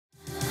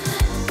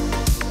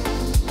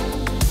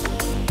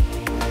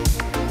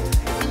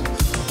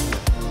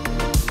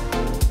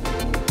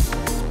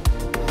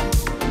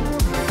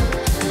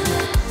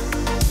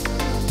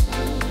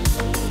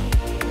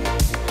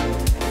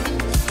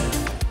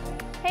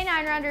Hey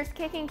Nine Rounders,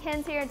 Kickin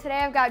Kenz here, and today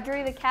I've got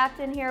Drew the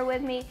captain here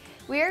with me.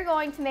 We are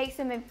going to make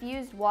some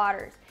infused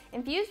waters.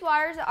 Infused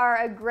waters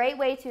are a great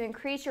way to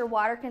increase your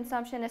water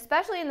consumption,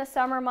 especially in the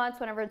summer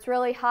months whenever it's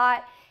really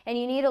hot and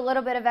you need a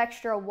little bit of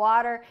extra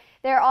water.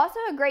 They're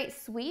also a great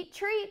sweet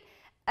treat.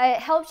 It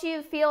helps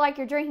you feel like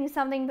you're drinking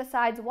something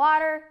besides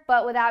water,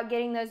 but without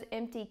getting those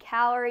empty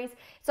calories.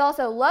 It's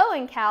also low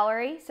in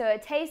calories, so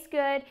it tastes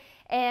good.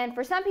 And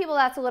for some people,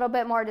 that's a little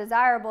bit more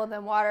desirable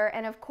than water.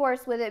 And of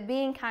course, with it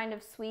being kind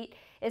of sweet,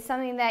 it's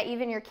something that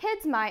even your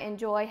kids might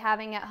enjoy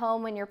having at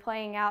home when you're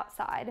playing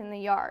outside in the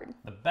yard.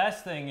 The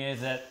best thing is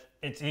that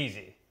it's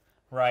easy,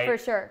 right? For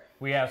sure.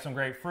 We have some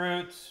great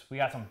fruits. We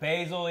got some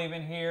basil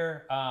even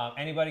here.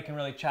 Anybody can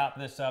really chop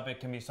this up. It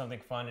can be something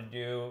fun to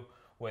do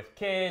with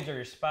kids or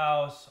your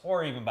spouse,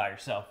 or even by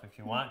yourself if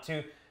you want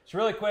to. It's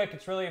really quick,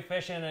 it's really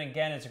efficient, and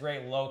again, it's a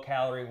great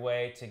low-calorie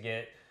way to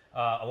get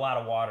a lot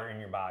of water in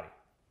your body.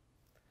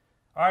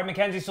 All right,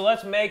 Mackenzie, so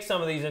let's make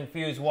some of these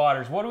infused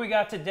waters. What do we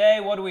got today?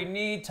 What do we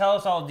need? Tell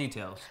us all the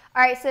details.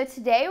 All right, so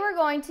today we're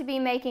going to be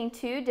making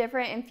two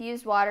different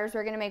infused waters.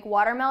 We're going to make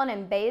watermelon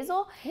and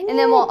basil, and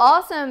then we'll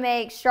also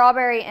make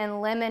strawberry and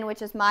lemon,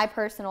 which is my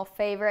personal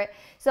favorite.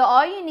 So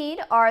all you need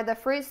are the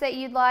fruits that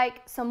you'd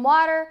like, some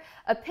water,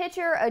 a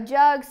pitcher, a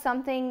jug,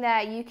 something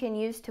that you can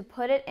use to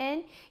put it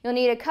in. You'll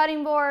need a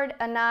cutting board,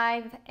 a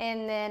knife,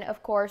 and then,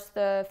 of course,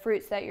 the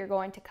fruits that you're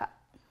going to cut.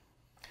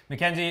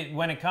 Mackenzie,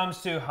 when it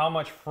comes to how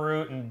much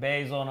fruit and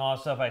basil and all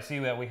that stuff, I see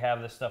that we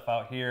have this stuff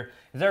out here.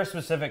 Is there a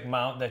specific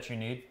amount that you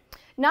need?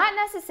 Not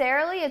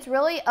necessarily. It's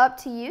really up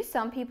to you.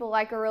 Some people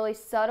like a really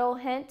subtle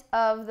hint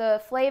of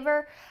the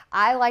flavor.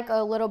 I like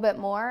a little bit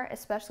more,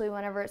 especially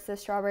whenever it's the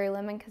strawberry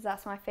lemon, because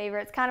that's my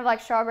favorite. It's kind of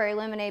like strawberry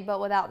lemonade, but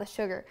without the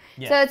sugar.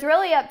 Yeah. So it's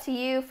really up to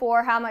you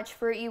for how much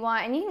fruit you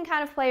want, and you can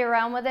kind of play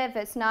around with it. If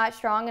it's not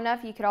strong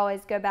enough, you could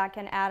always go back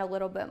and add a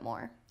little bit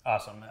more.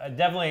 Awesome.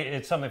 Definitely,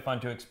 it's something fun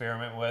to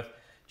experiment with.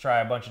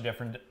 Try a bunch of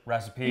different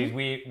recipes.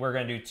 We're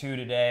gonna do two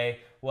today.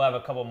 We'll have a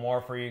couple more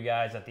for you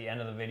guys at the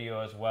end of the video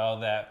as well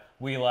that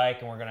we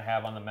like and we're gonna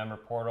have on the member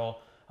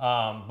portal.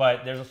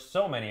 But there's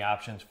so many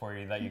options for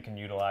you that you can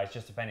utilize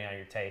just depending on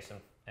your taste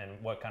and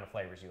what kind of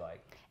flavors you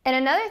like. And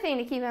another thing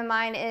to keep in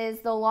mind is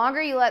the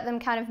longer you let them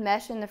kind of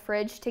mesh in the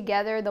fridge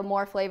together, the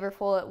more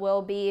flavorful it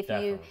will be.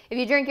 If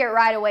you drink it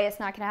right away,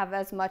 it's not gonna have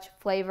as much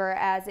flavor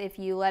as if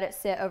you let it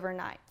sit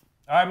overnight.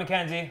 All right,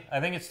 Mackenzie, I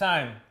think it's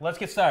time. Let's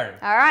get started.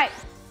 All right.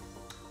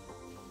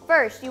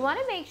 First, you want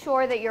to make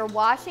sure that you're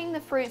washing the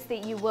fruits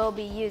that you will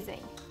be using.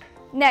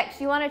 Next,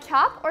 you want to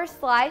chop or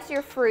slice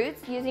your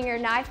fruits using your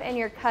knife and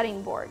your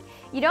cutting board.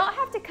 You don't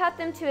have to cut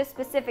them to a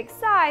specific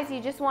size,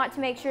 you just want to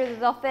make sure that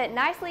they'll fit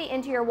nicely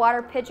into your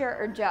water pitcher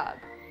or jug.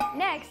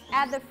 Next,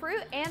 add the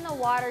fruit and the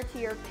water to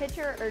your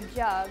pitcher or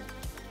jug.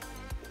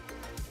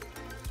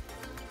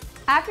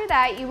 After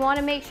that, you want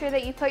to make sure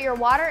that you put your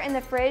water in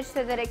the fridge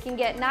so that it can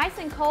get nice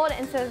and cold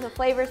and so the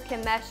flavors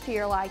can mesh to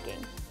your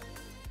liking.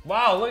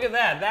 Wow, look at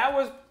that. That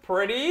was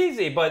pretty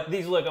easy, but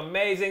these look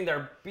amazing.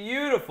 They're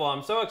beautiful.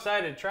 I'm so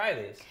excited to try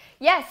these.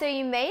 Yeah, so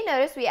you may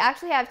notice we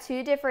actually have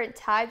two different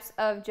types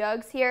of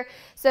jugs here.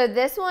 So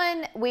this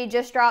one, we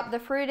just dropped the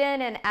fruit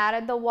in and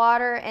added the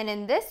water. And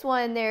in this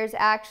one, there's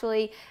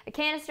actually a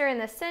canister in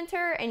the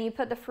center and you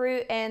put the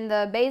fruit and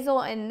the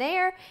basil in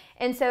there.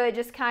 And so it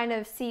just kind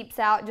of seeps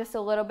out just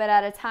a little bit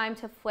at a time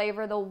to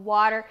flavor the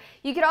water.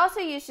 You could also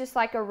use just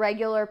like a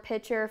regular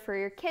pitcher for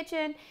your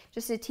kitchen,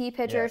 just a tea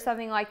pitcher or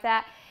something like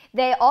that.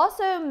 They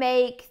also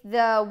make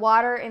the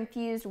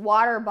water-infused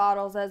water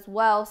bottles as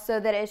well so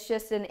that it's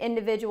just an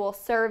individual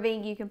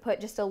serving. You can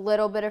put just a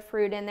little bit of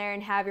fruit in there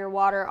and have your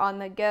water on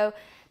the go.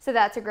 So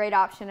that's a great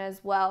option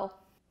as well.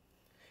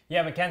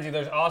 Yeah, Mackenzie,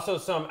 there's also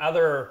some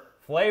other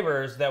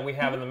flavors that we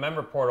have in the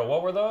member portal.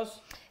 What were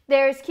those?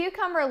 There's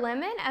cucumber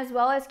lemon as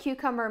well as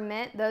cucumber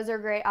mint. Those are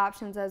great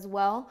options as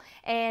well.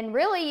 And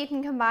really, you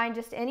can combine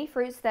just any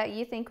fruits that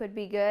you think would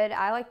be good.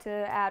 I like to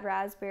add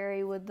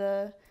raspberry with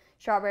the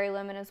strawberry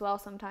lemon as well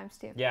sometimes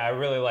too. Yeah, I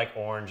really like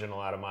orange in a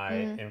lot of my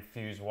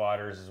infused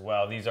waters as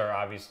well. These are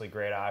obviously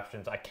great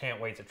options. I can't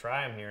wait to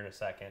try them here in a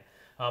second.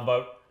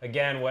 But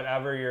again,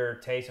 whatever your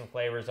tastes and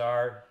flavors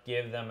are,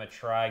 give them a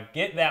try.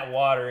 Get that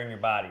water in your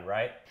body,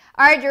 right?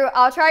 All right, Drew,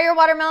 I'll try your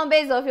watermelon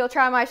basil if you'll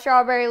try my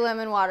strawberry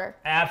lemon water.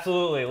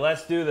 Absolutely,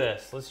 let's do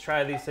this. Let's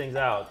try these things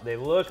out. They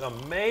look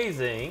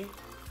amazing.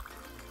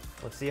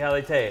 Let's see how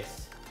they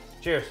taste.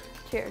 Cheers.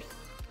 Cheers.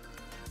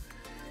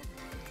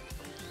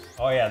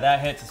 Oh yeah, that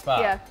hits the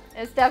spot. Yeah,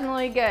 it's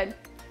definitely good.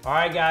 All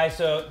right guys,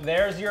 so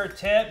there's your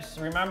tips.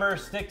 Remember,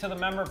 stick to the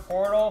member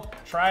portal,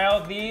 try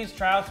out these,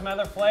 try out some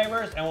other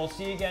flavors, and we'll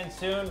see you again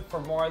soon for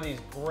more of these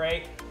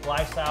great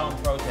lifestyle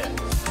and pro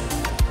tips.